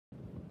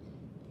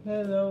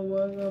Hello,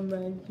 welcome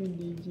back to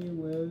DJ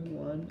World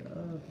One.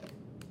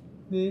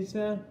 This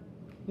this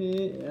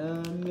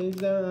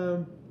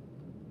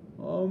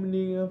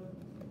opening up.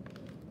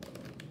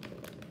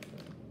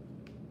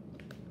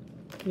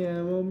 Yeah,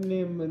 I'm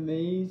opening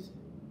these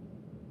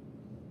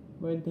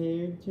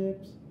potato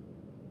chips,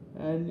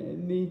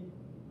 and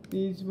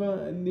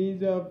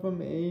these are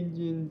from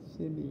Asian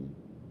City.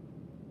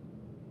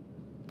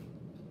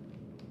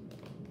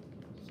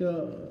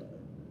 So,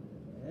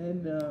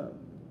 and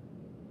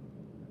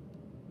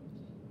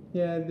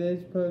yeah, they're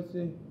supposed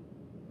to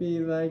be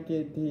like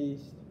a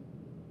taste.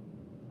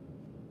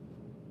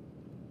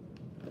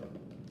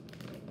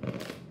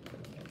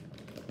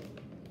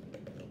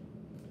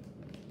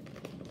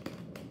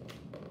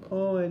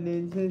 Oh, and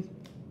it says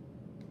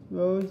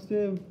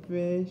roasted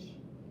fish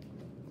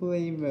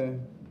flavor.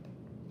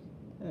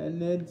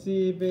 And let's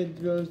see if it's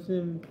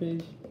roasted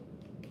fish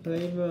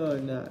flavor or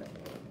not.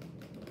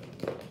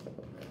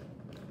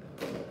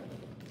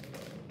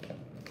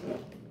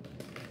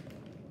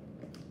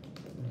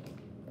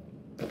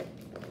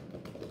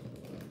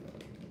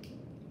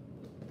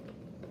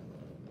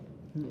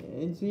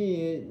 And see,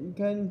 it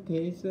kind of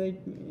tastes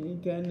like,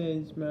 it kind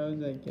of smells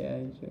like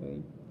it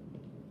actually.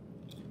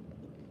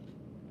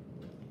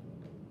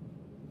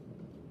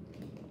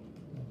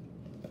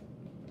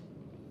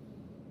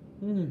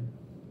 Mmm.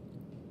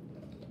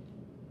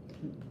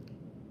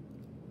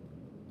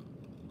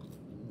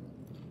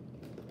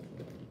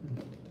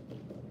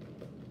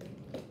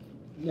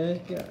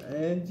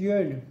 That's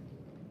good.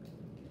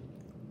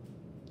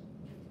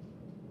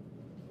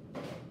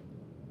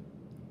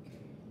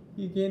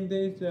 You can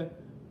taste the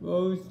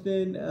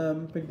roasted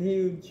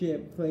potato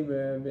chip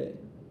flavor of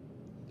it.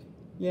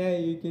 Yeah,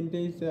 you can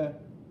taste the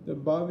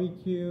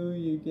barbecue,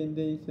 you can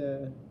taste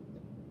the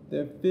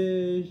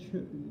fish,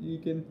 you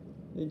can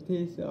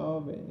taste all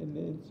of it, and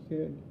it's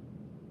good.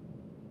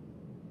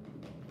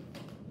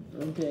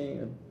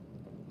 Okay,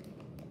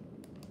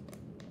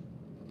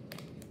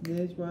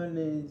 this one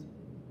is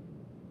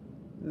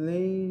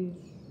Lay's.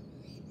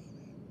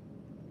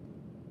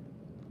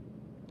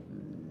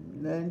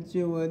 Not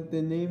sure what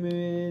the name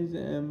is,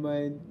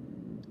 but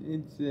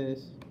it's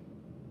this.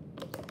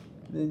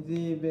 Let's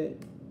see if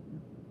it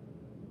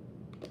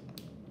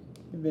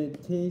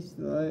tastes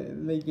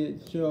like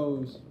it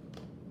shows.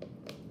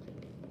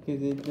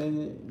 Because it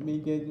doesn't,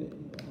 because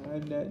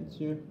I'm not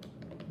sure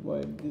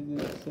what does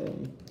it say.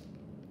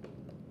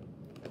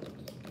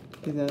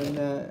 Because I'm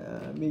not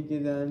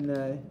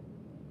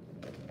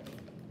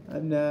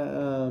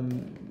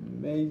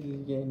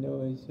Mexican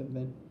or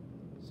something.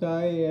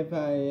 Sorry if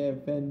I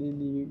offended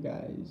you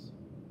guys.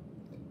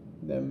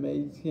 The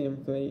Mexican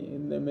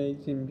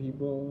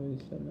people or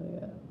something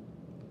like that.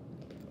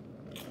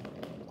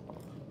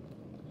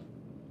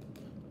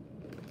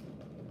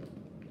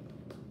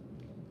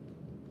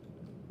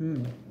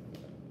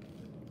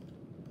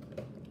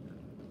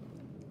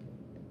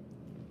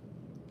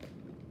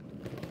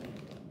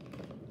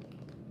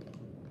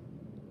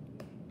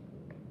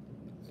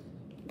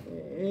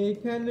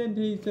 It kind of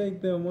tastes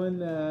like the one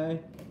that I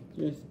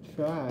just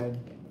tried.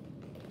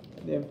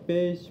 The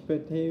fish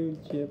potato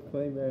chip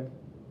flavor.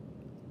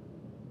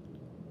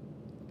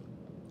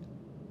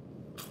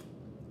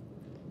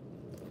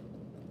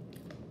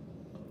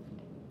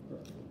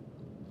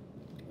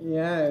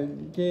 Yeah,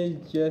 it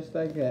tastes just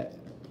like that.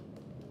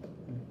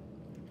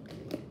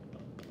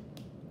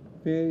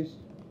 Fish.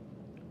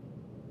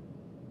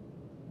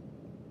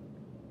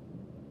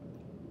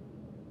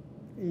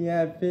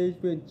 Yeah, fish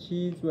with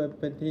cheese with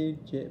potato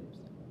chips.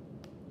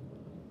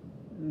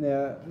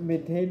 The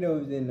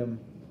potatoes in them.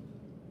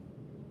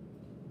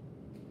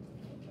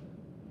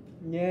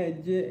 Yeah,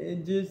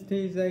 it just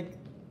tastes like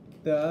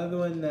the other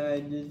one that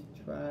I just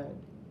tried.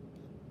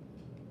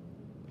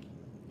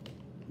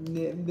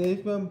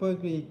 This one supposed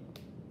to be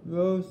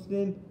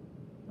roasted,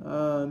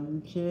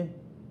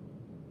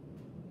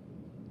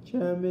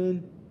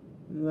 chairman,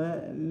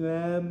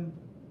 lamb,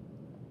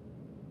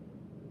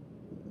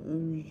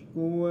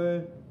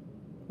 skewer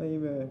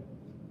flavor.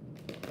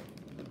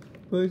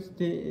 It supposed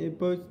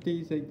to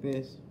taste like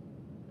this.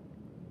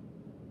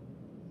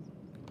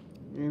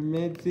 And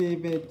let's see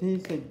if it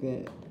tastes like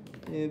that.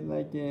 It's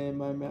like in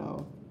my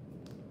mouth.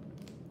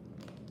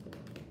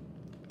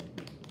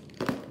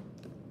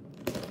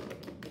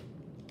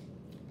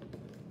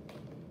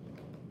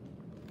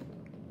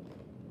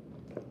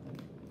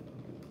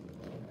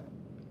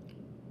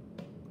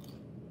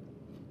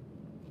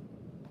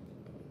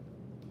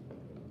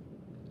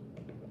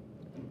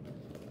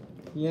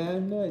 Yeah,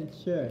 I'm not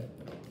sure.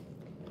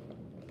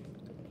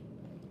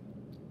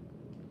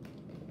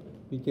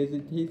 Because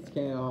it tastes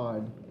kind of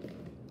hard.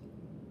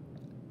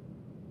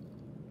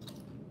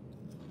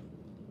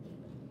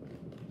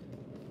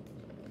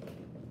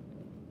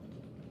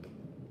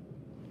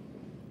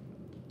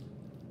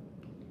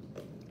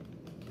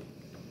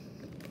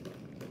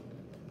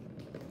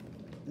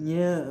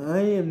 Yeah, I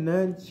am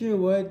not sure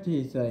what it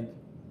tastes like.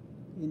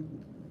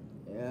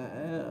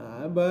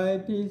 But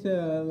it tastes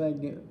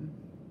like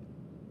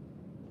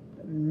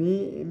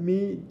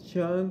meat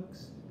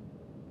chunks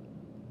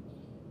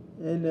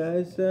and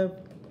other stuff.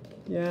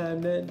 Yeah,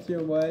 I'm not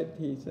sure what it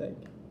tastes like.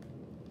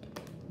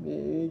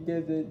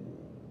 Because it.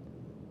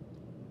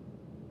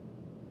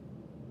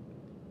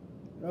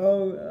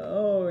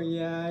 Oh,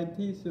 yeah, it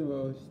tastes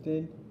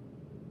roasted.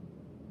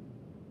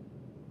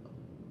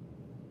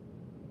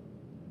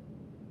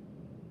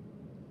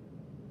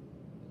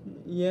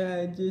 Yeah,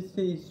 it just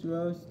tastes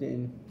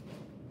roasted.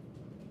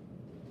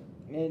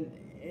 And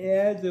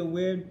it has a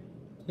weird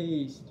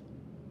taste.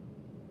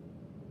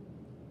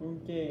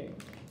 Okay.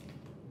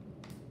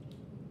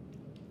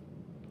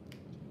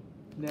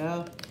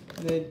 Now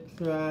let's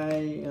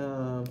try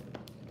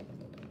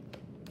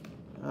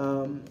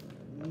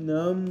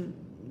num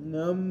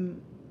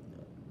num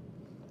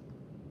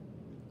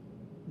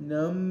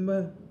numb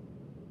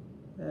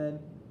and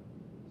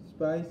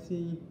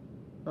spicy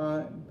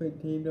hot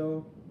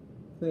potato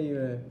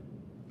flavor.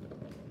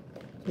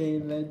 Okay,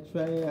 let's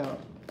try it out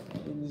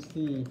and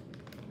see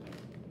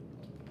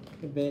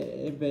if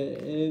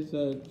it is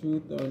a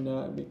truth or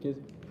not, because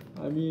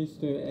I'm used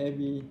to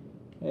every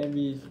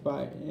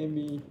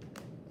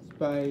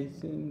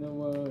spice in the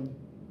world.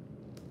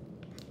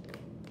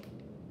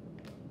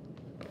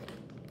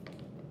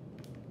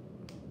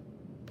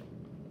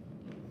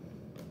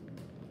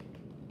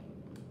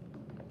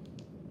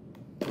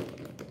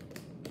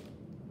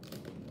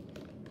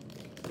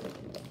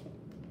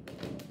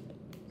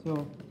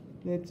 So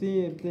let's see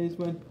if this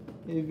one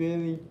is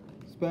really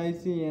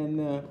spicy and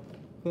the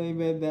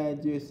flavor that I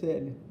just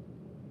said.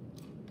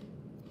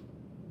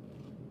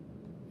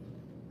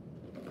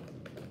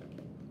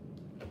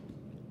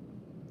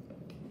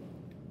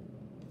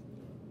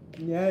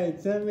 Yeah,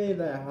 it's not really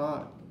that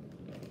hot.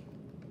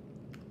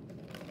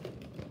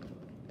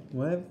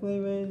 What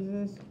flavor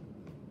is this?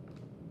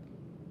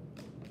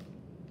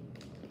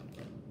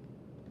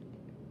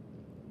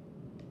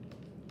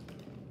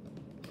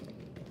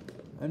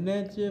 I'm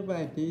not sure if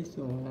I taste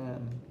the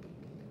lamb.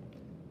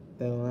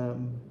 The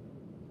lamb.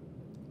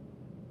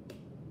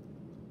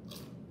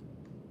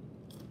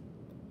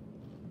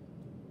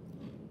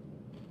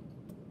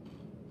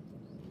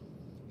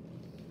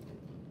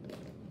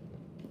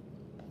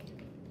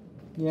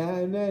 Yeah,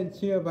 I'm not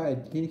sure if I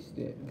taste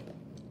it,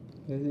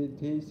 because it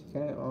tastes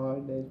kind of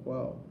odd as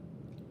well.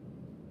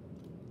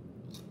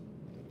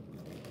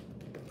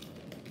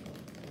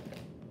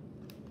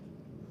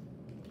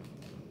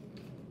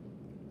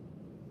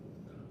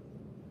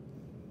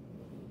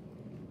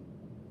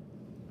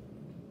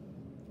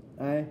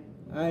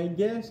 I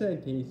guess I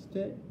taste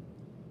it.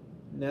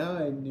 Now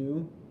I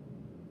do,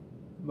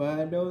 but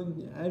I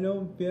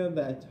don't feel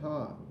that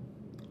hot.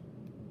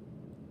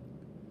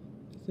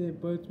 It's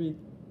supposed to be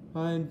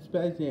hot and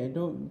spicy. I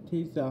don't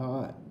taste the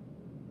hot.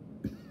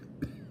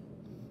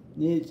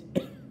 It's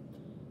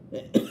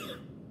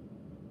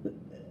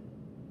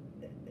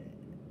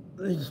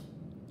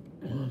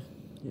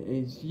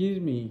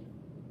excuse me.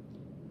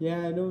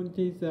 Yeah, I don't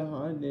taste the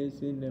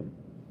hotness in them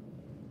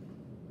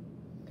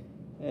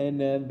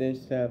and other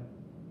stuff.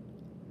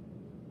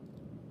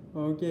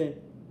 Okay,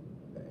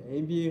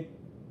 if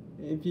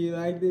you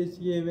like this,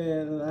 give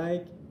it a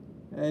like,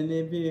 and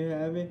if you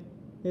haven't,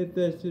 hit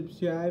the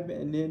subscribe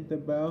and hit the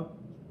bell.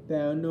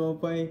 That'll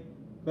notify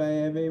if I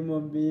have any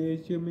more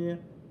videos from here.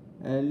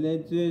 And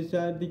let's do this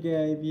out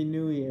together if you're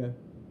new here.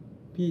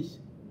 Peace,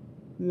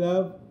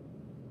 love,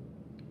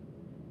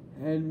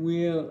 and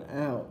we're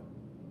out.